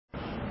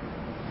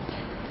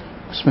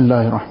بسم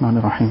الله الرحمن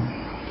الرحيم.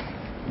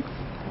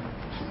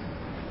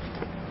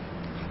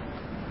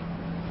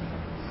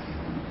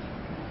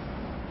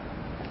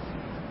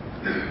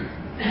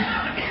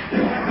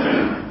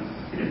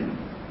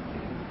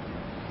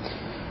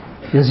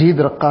 Yazid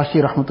Raqashi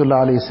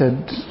Rahmatullah alayhi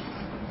said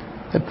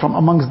that from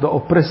amongst the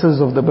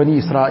oppressors of the Bani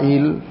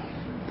Israel,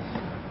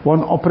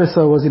 one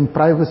oppressor was in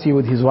privacy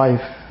with his wife.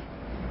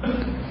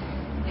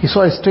 He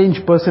saw a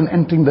strange person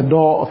entering the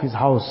door of his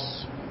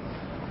house.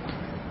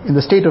 In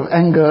the state of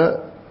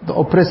anger, the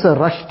oppressor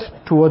rushed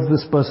towards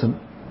this person.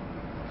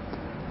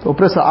 The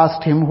oppressor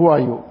asked him, "Who are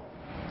you?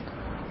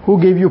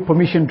 Who gave you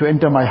permission to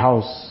enter my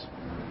house?"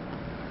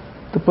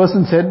 The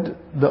person said,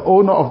 "The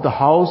owner of the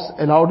house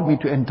allowed me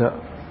to enter.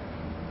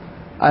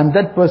 I am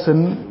that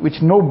person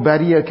which no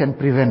barrier can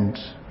prevent.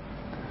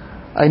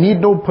 I need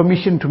no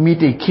permission to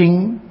meet a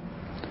king,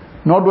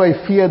 nor do I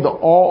fear the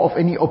awe of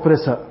any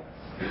oppressor,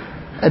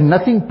 and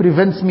nothing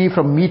prevents me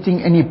from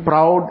meeting any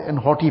proud and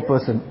haughty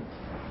person."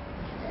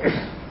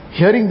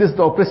 Hearing this,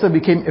 the oppressor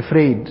became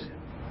afraid.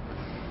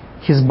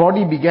 His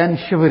body began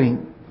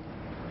shivering,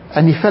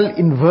 and he fell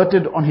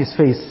inverted on his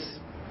face.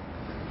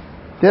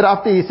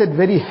 Thereafter he said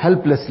very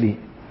helplessly,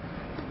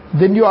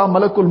 "Then you are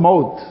Malakul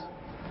Maut?"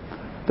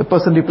 The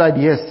person replied,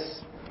 "Yes,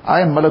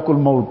 I am Malakul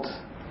Maut."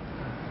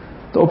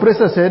 The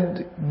oppressor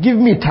said, "Give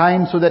me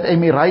time so that I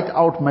may write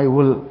out my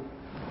will."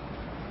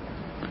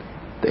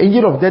 The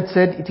angel of death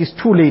said, "It is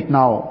too late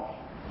now.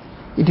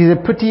 It is a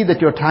pity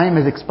that your time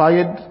has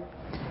expired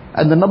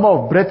and the number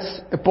of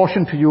breaths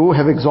apportioned to you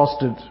have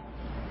exhausted.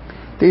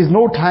 There is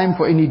no time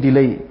for any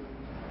delay."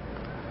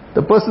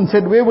 The person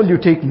said, "Where will you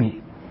take me?"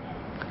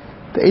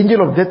 The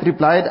angel of death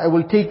replied, "I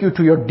will take you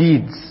to your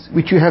deeds,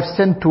 which you have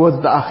sent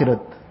towards the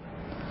Akhirat.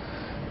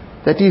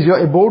 That is, your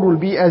abode will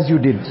be as you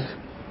did.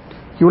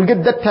 You will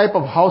get that type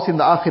of house in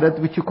the Akhirat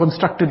which you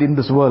constructed in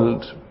this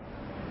world."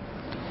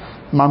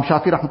 Imam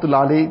Shafi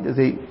Rahmatullah alayhi, there's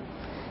a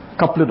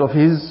couplet of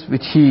his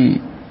which he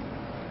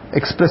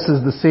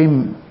expresses the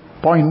same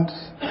point,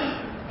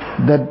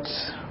 that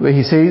where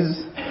he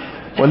says,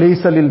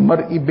 وَلَيْسَ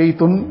لِلْمَرْءِ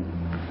بَيْتٌ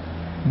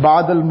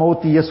بَعْدَ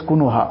الْمَوْتِ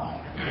يَسْكُنُهَا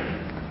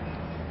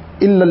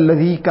إِلَّا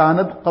الَّذِي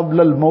كَانَتْ قَبْلَ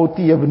الْمَوْتِ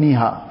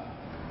يَبْنِيهَا.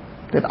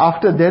 That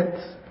after death,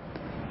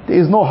 there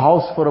is no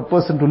house for a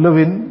person to live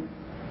in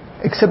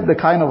except the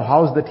kind of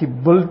house that he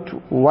built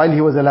while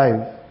he was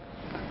alive.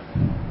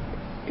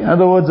 In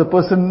other words, a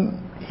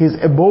person, his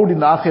abode in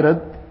the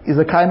Akhirat is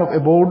a kind of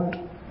abode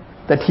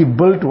that he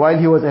built while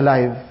he was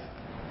alive.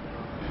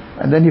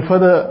 And then he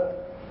further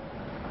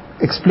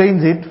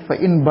explains it,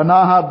 فَإِن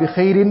بَنَاهَا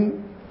بِخَيْرٍ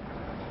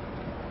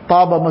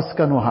طَابَ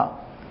مَسْكَنُهَا.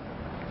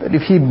 That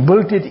if he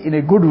built it in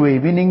a good way,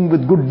 meaning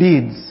with good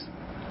deeds,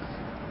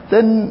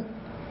 then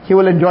he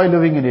will enjoy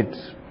living in it,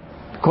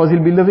 because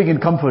he'll be living in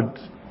comfort.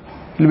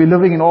 He'll be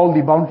living in all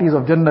the bounties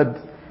of Jannat,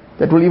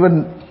 that will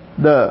even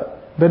the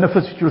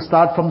benefits which will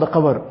start from the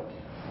qabr.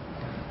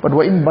 But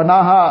وَإِن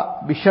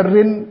بَنَاهَا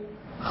بِشَرٍ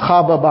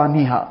خَابَ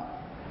بَانِيهَا.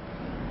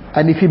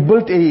 And if he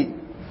built a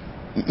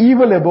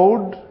evil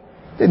abode,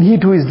 then he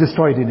too is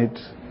destroyed in it.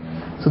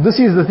 So this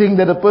is the thing,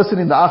 that a person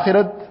in the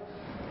Akhirat,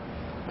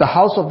 the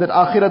house of that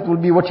Akhirat will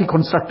be what he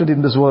constructed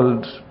in this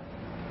world.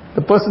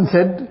 The person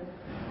said,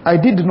 "I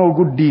did no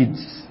good deeds.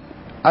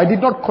 I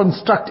did not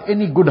construct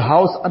any good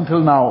house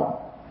until now."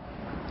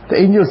 The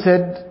angel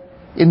said,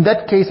 "In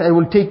that case I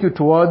will take you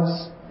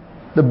towards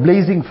the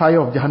blazing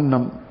fire of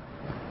Jahannam.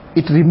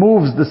 It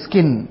removes the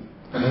skin.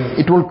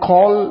 It will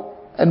call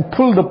and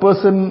pull the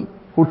person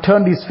who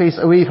turned his face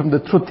away from the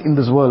truth in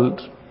this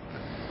world."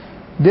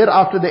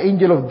 Thereafter the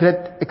angel of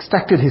death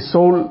extracted his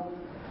soul.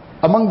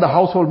 Among the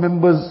household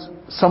members,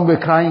 some were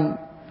crying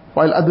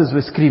while others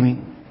were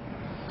screaming.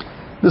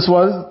 This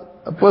was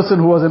a person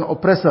who was an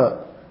oppressor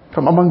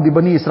from among the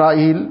Bani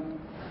Israel.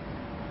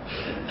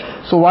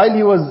 So while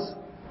he was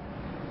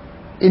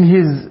in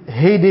his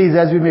heydays,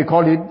 as we may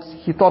call it,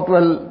 he thought,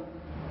 well,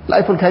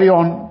 life will carry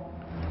on.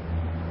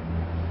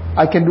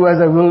 I can do as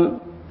I will.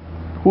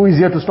 Who is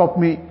here to stop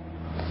me?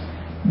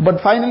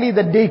 But finally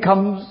that day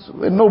comes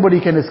when nobody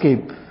can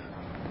escape.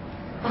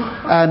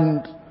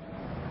 And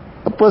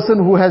a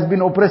person who has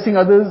been oppressing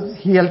others,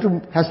 he has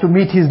to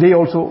meet his day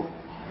also.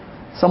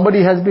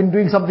 Somebody has been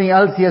doing something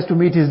else, he has to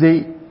meet his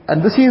day.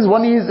 And this is,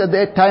 one is at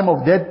the time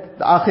of death,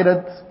 the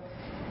Akhirat.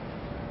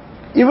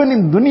 Even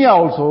in dunya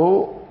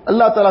also,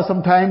 Allah Ta'ala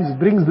sometimes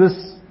brings this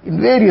in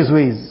various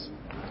ways.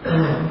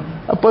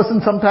 A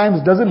person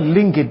sometimes doesn't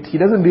link it, he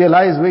doesn't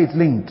realize where it's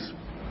linked.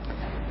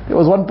 There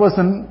was one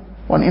person,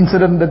 one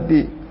incident that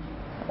the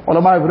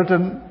ulama have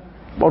written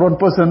about one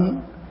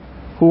person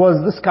who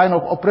was this kind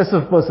of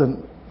oppressive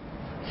person.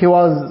 He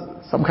was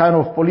some kind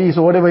of police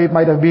or whatever it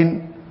might have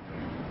been.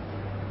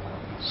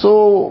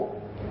 So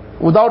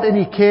without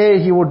any care,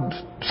 he would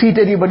treat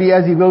anybody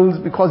as he wills,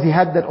 because he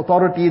had that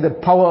authority,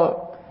 that power.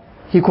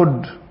 He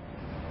could,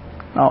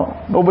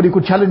 now nobody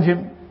could challenge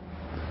him.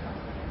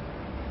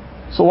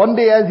 So one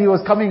day as he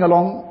was coming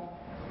along,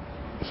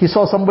 he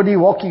saw somebody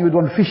walking with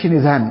one fish in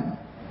his hand.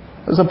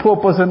 It was a poor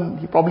person,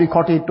 he probably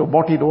caught it or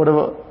bought it or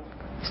whatever.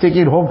 He's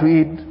taking it home to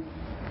eat.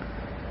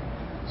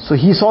 So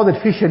he saw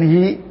that fish and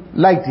he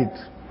liked it.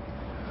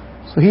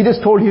 So he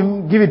just told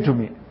him, give it to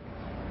me.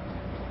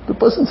 The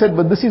person said,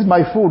 but this is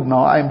my food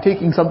now. I am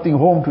taking something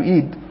home to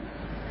eat.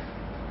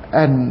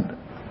 And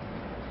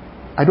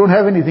I don't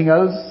have anything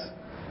else.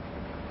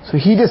 So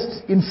he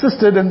just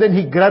insisted, and then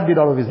he grabbed it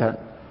out of his hand.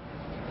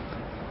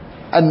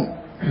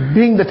 And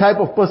being the type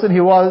of person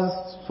he was,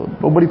 so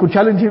nobody could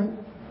challenge him.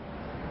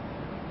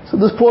 So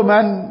this poor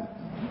man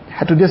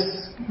had to just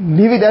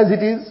leave it as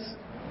it is.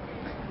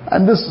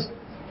 And this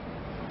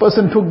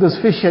person took this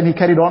fish and he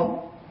carried on.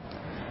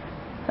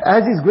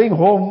 As he's going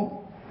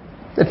home,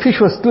 that fish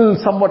was still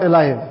somewhat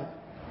alive.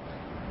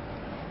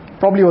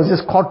 Probably was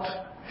just caught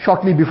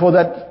shortly before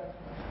that.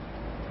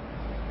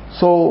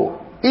 So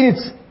in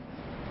its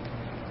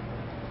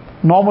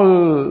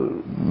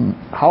normal,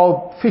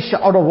 how fish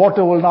out of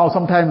water will now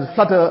sometimes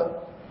flutter,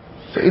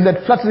 so in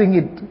that fluttering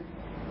it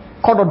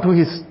caught onto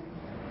his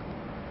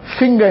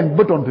finger and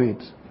bit onto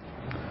it.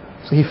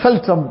 So he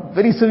felt some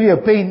very severe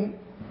pain,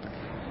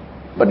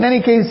 but in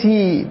any case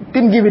he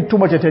didn't give it too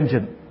much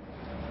attention.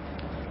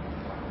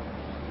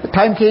 The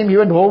time came, he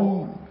went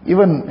home,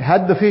 even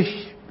had the fish,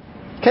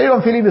 carried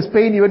on feeling this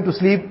pain, he went to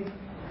sleep.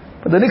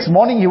 But the next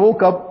morning he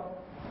woke up,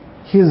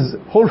 his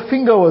whole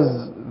finger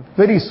was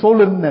very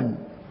swollen and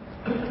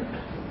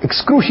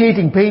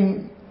excruciating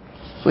pain.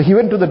 So he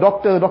went to the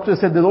doctor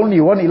said there's only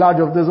one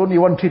ilaj, there's only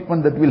one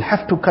treatment, that we'll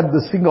have to cut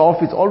this finger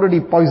off, it's already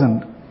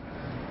poisoned.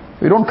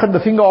 If we don't cut the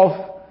finger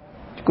off,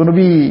 it's going to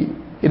be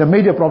in a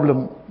major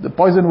problem. The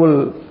poison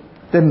will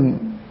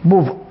then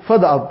move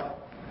further up.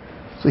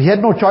 So he had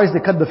no choice, they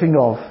cut the finger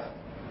off.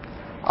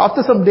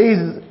 After some days,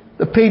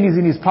 the pain is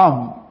in his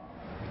palm.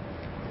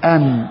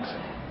 And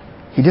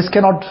he just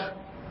cannot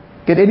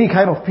get any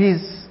kind of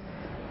peace.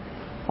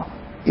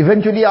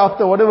 Eventually,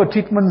 after whatever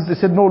treatments, they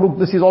said, no, look,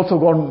 this is also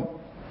gone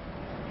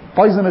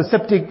poisonous,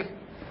 septic.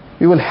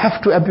 We will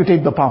have to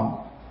amputate the palm.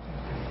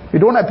 If you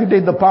don't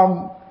amputate the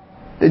palm,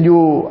 then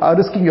you are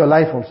risking your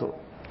life also.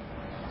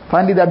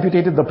 Finally, they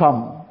amputated the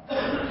palm.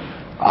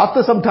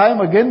 After some time,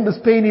 again, this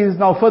pain is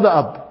now further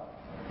up.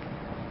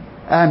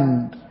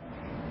 And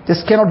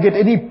just cannot get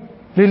any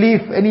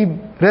relief, any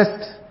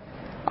rest.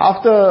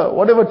 After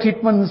whatever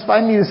treatments,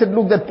 finally they said,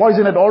 look, that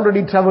poison had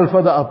already traveled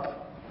further up.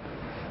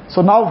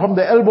 So now from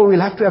the elbow we'll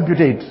have to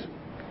amputate.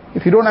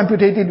 If you don't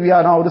amputate it, we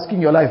are now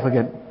risking your life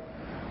again.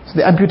 So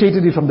they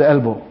amputated it from the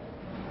elbow.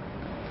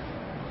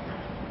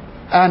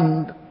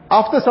 And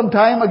after some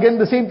time, again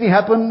the same thing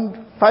happened.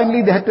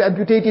 Finally they had to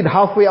amputate it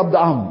halfway up the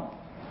arm.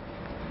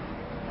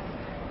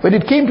 When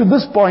it came to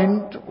this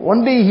point,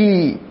 one day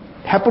he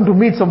happened to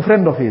meet some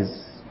friend of his.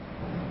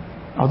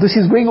 Now this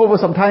is going over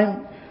some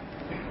time,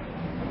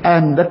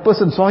 and that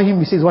person saw him.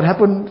 He says, what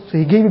happened? So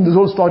he gave him this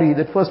whole story,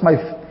 that first my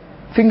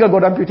finger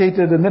got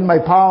amputated and then my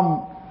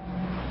palm.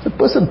 The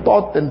person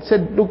thought and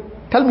said, look,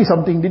 tell me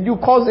something, did you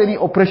cause any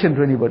oppression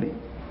to anybody?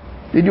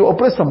 Did you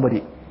oppress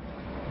somebody?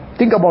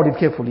 Think about it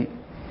carefully.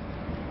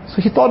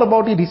 So he thought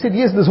about it. He said,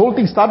 yes, this whole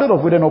thing started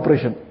off with an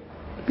oppression,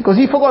 because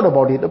he forgot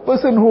about it. A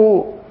person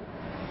who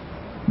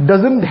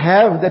doesn't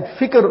have that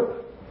fikr,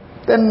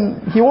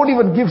 then he won't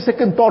even give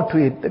second thought to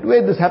it, that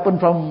where this happened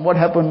from, what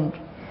happened.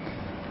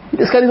 He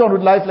just carries on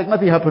with life like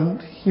nothing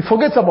happened. He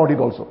forgets about it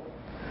also.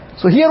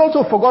 So he had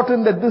also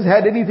forgotten that this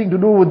had anything to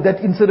do with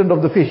that incident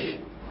of the fish.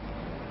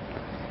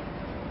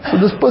 So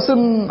this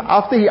person,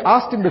 after he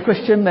asked him the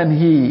question and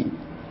he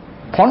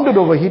pondered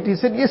over it, he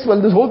said, yes,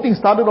 well, this whole thing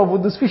started off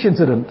with this fish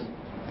incident.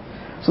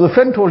 So the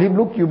friend told him,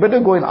 look, you better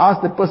go and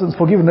ask that person's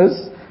forgiveness.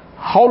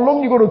 How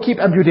long are you going to keep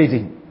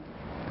amputating?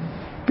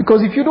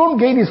 Because if you don't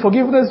gain his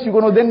forgiveness,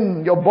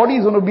 then your body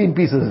is going to be in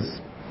pieces.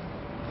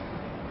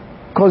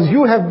 Because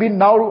you have been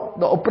now,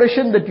 the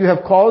oppression that you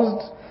have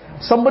caused,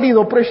 somebody's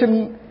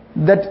oppression,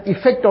 that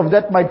effect of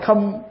that might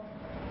come,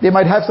 they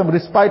might have some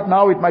respite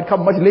now, it might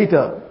come much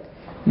later.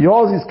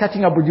 Yours is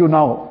catching up with you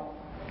now.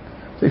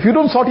 So if you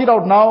don't sort it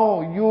out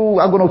now, you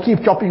are going to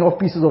keep chopping off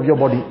pieces of your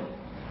body.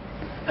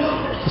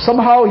 So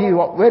somehow he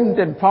went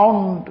and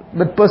found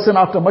that person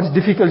after much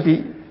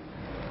difficulty,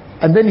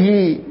 and then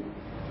he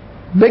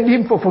begged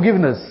him for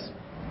forgiveness.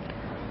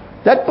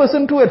 That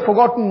person too had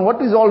forgotten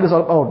what is all this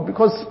about,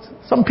 because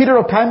some period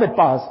of time had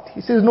passed. He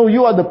says, no,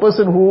 you are the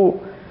person who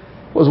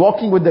was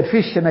walking with that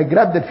fish and I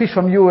grabbed that fish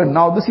from you, and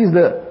now this is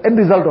the end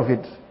result of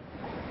it.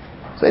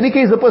 So in any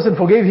case, the person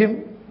forgave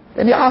him.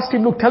 Then he asked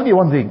him, look, tell me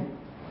one thing.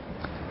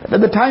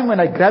 At the time when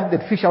I grabbed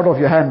that fish out of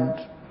your hand,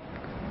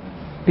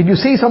 did you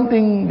say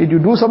something? Did you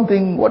do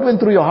something? What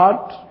went through your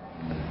heart?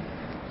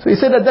 So he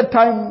said, at that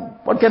time,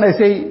 what can I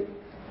say?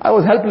 I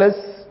was helpless.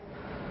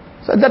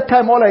 So at that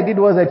time all I did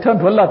was I turned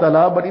to Allah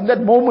Ta'ala, but in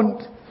that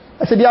moment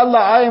I said, Ya Allah,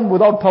 I am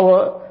without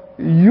power,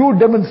 you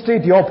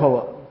demonstrate your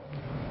power.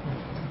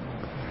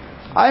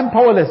 I am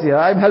powerless here,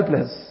 I am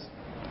helpless.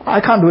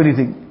 I can't do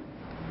anything.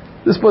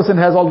 This person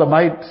has all the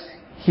might,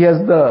 he has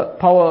the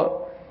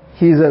power,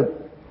 he is a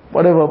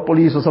whatever,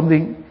 police or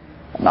something.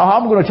 Now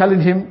I'm going to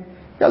challenge him.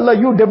 Ya Allah,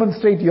 you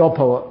demonstrate your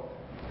power.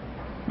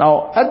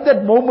 Now at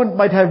that moment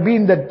might have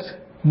been that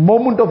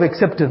moment of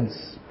acceptance.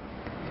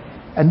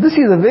 And this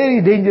is a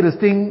very dangerous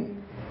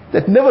thing,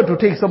 that never to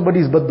take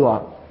somebody's bad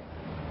dua.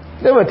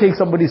 Never take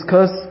somebody's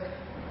curse.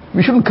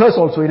 We shouldn't curse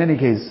also in any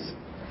case.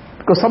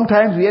 Because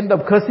sometimes we end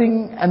up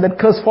cursing and that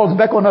curse falls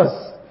back on us.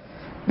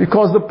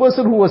 Because the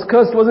person who was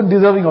cursed wasn't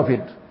deserving of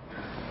it.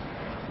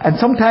 And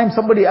sometimes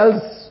somebody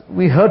else,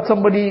 we hurt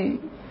somebody,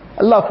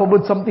 Allah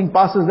forbid something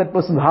passes that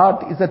person's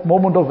heart, is that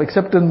moment of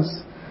acceptance.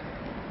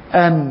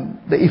 And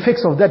the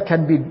effects of that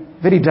can be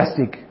very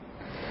drastic.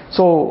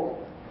 So,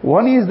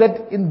 one is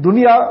that in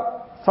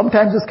dunya,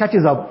 sometimes this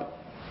catches up.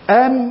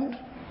 And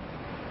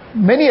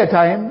many a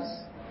times,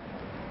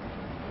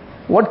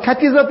 what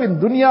catches up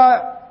in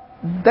dunya,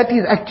 that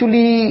is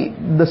actually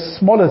the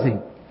smaller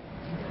thing.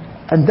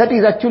 And that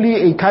is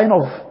actually a kind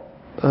of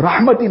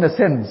rahmat in a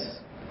sense.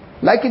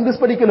 Like in this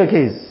particular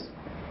case.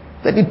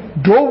 That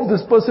it drove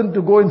this person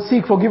to go and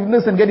seek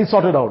forgiveness and get it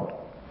sorted out.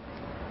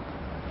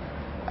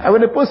 And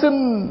when a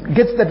person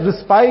gets that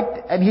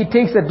respite, and he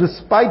takes that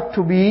respite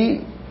to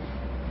be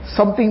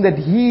something that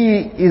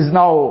he is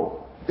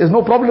now, there's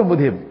no problem with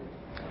him.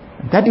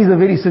 That is a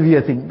very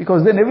severe thing.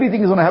 Because then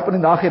everything is going to happen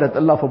in the akhirat,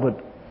 Allah forbid.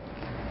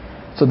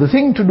 So the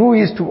thing to do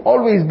is to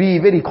always be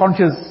very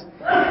conscious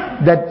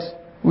that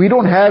we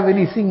don't have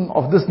anything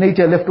of this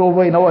nature left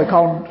over in our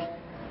account,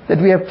 that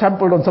we have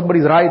trampled on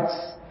somebody's rights,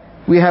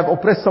 we have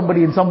oppressed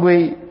somebody in some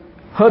way,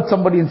 hurt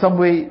somebody in some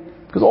way,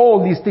 because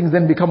all these things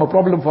then become a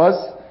problem for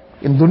us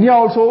in dunya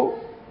also,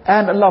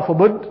 and Allah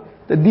forbid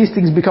that these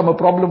things become a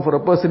problem for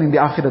a person in the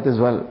akhirat as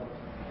well.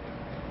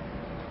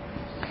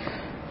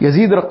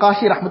 Yazid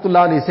Raqashi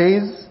rahmatullah alayhi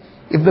says,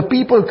 if the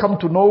people come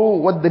to know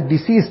what the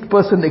deceased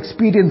person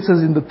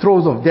experiences in the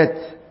throes of death,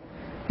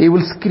 they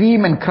will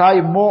scream and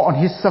cry more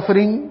on his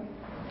suffering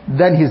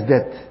than his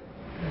death.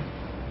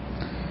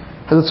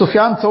 Hazrat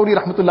Sufyan Thawri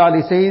rahmatullah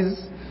alayhi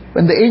says,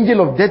 when the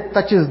angel of death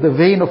touches the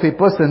vein of a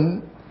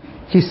person,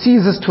 he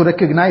ceases to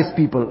recognize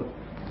people.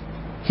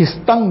 His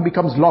tongue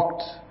becomes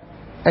locked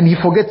and he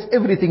forgets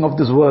everything of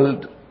this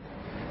world.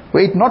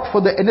 Were it not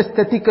for the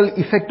anesthetical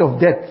effect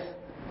of death,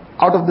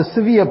 out of the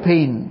severe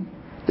pain,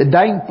 the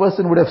dying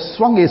person would have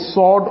swung a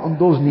sword on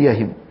those near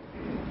him.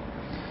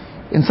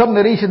 In some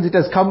narrations it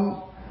has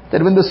come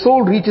that when the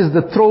soul reaches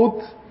the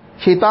throat,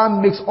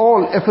 Shaitan makes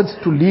all efforts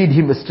to lead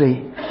him astray.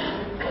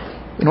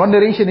 In one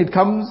narration it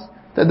comes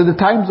that at the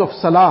times of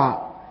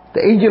Salah,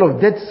 the angel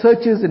of death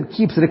searches and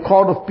keeps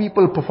record of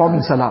people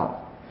performing Salah.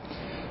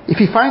 If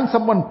he finds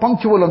someone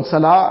punctual on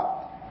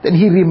Salah, then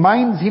he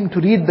reminds him to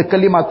read the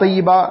Kalima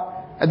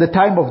Tayyibah at the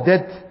time of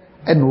death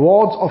and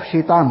wards off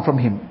Shaitan from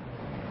him.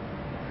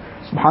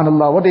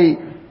 Subhanallah, what a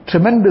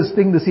tremendous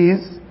thing this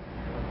is,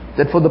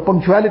 that for the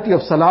punctuality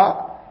of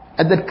Salah,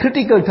 at that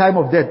critical time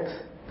of death,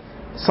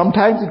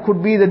 sometimes it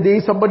could be that there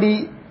is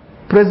somebody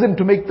present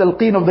to make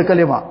talqeen of the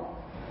kalima.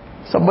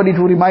 Somebody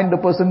to remind the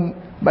person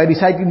by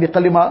reciting the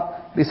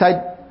kalima,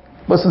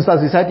 person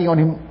starts reciting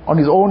on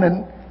his own,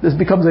 and this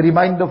becomes a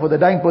reminder for the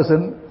dying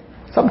person.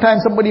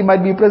 Sometimes somebody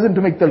might be present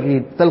to make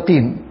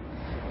talqeen.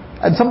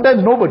 And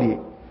sometimes nobody.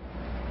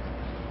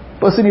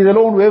 Person is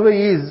alone wherever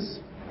he is.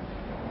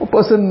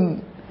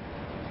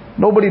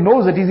 Nobody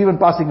knows that he's even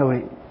passing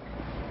away.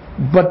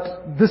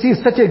 But this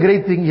is such a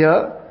great thing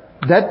here,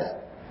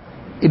 that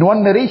in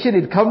one narration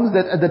it comes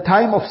that at the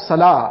time of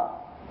Salah,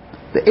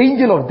 the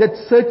angel of death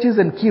searches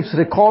and keeps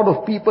record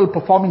of people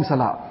performing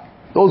Salah.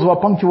 Those who are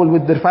punctual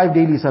with their 5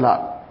 daily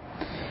Salah.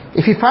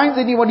 If he finds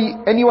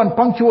anyone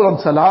punctual on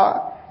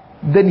Salah,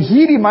 then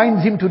he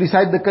reminds him to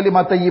recite the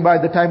Kalima Tayyibah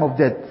at the time of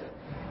death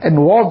and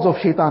wards off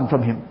Shaitan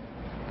from him.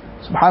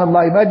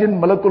 Subhanallah, imagine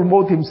Malakul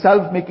Maut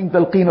himself making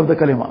talqeen of the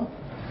Kalima.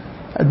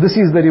 And this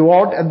is the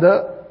reward and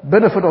the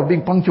benefit of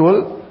being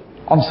punctual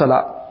on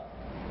Salah.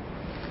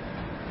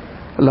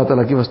 Allah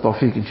Ta'ala give us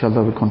tawfiq,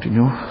 inshallah we'll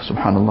continue.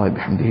 Subhanallah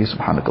bihamdihi,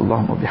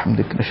 subhanakallahumma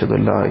bihamdik, nashhadu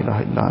an la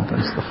ilaha illa anta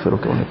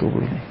nastaghfiruka wa natubu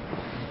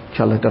ilayk.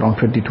 Inshallah at around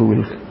 22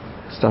 we'll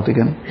start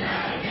again.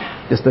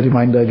 Just a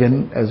reminder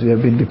again, as we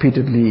have been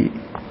repeatedly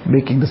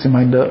making this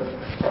reminder,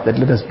 that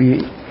let us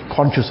be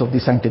conscious of the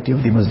sanctity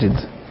of the masjid.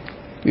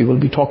 We will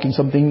be talking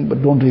something,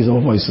 but don't raise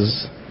our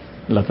voices.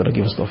 Allah Ta'ala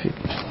give us tawfiq.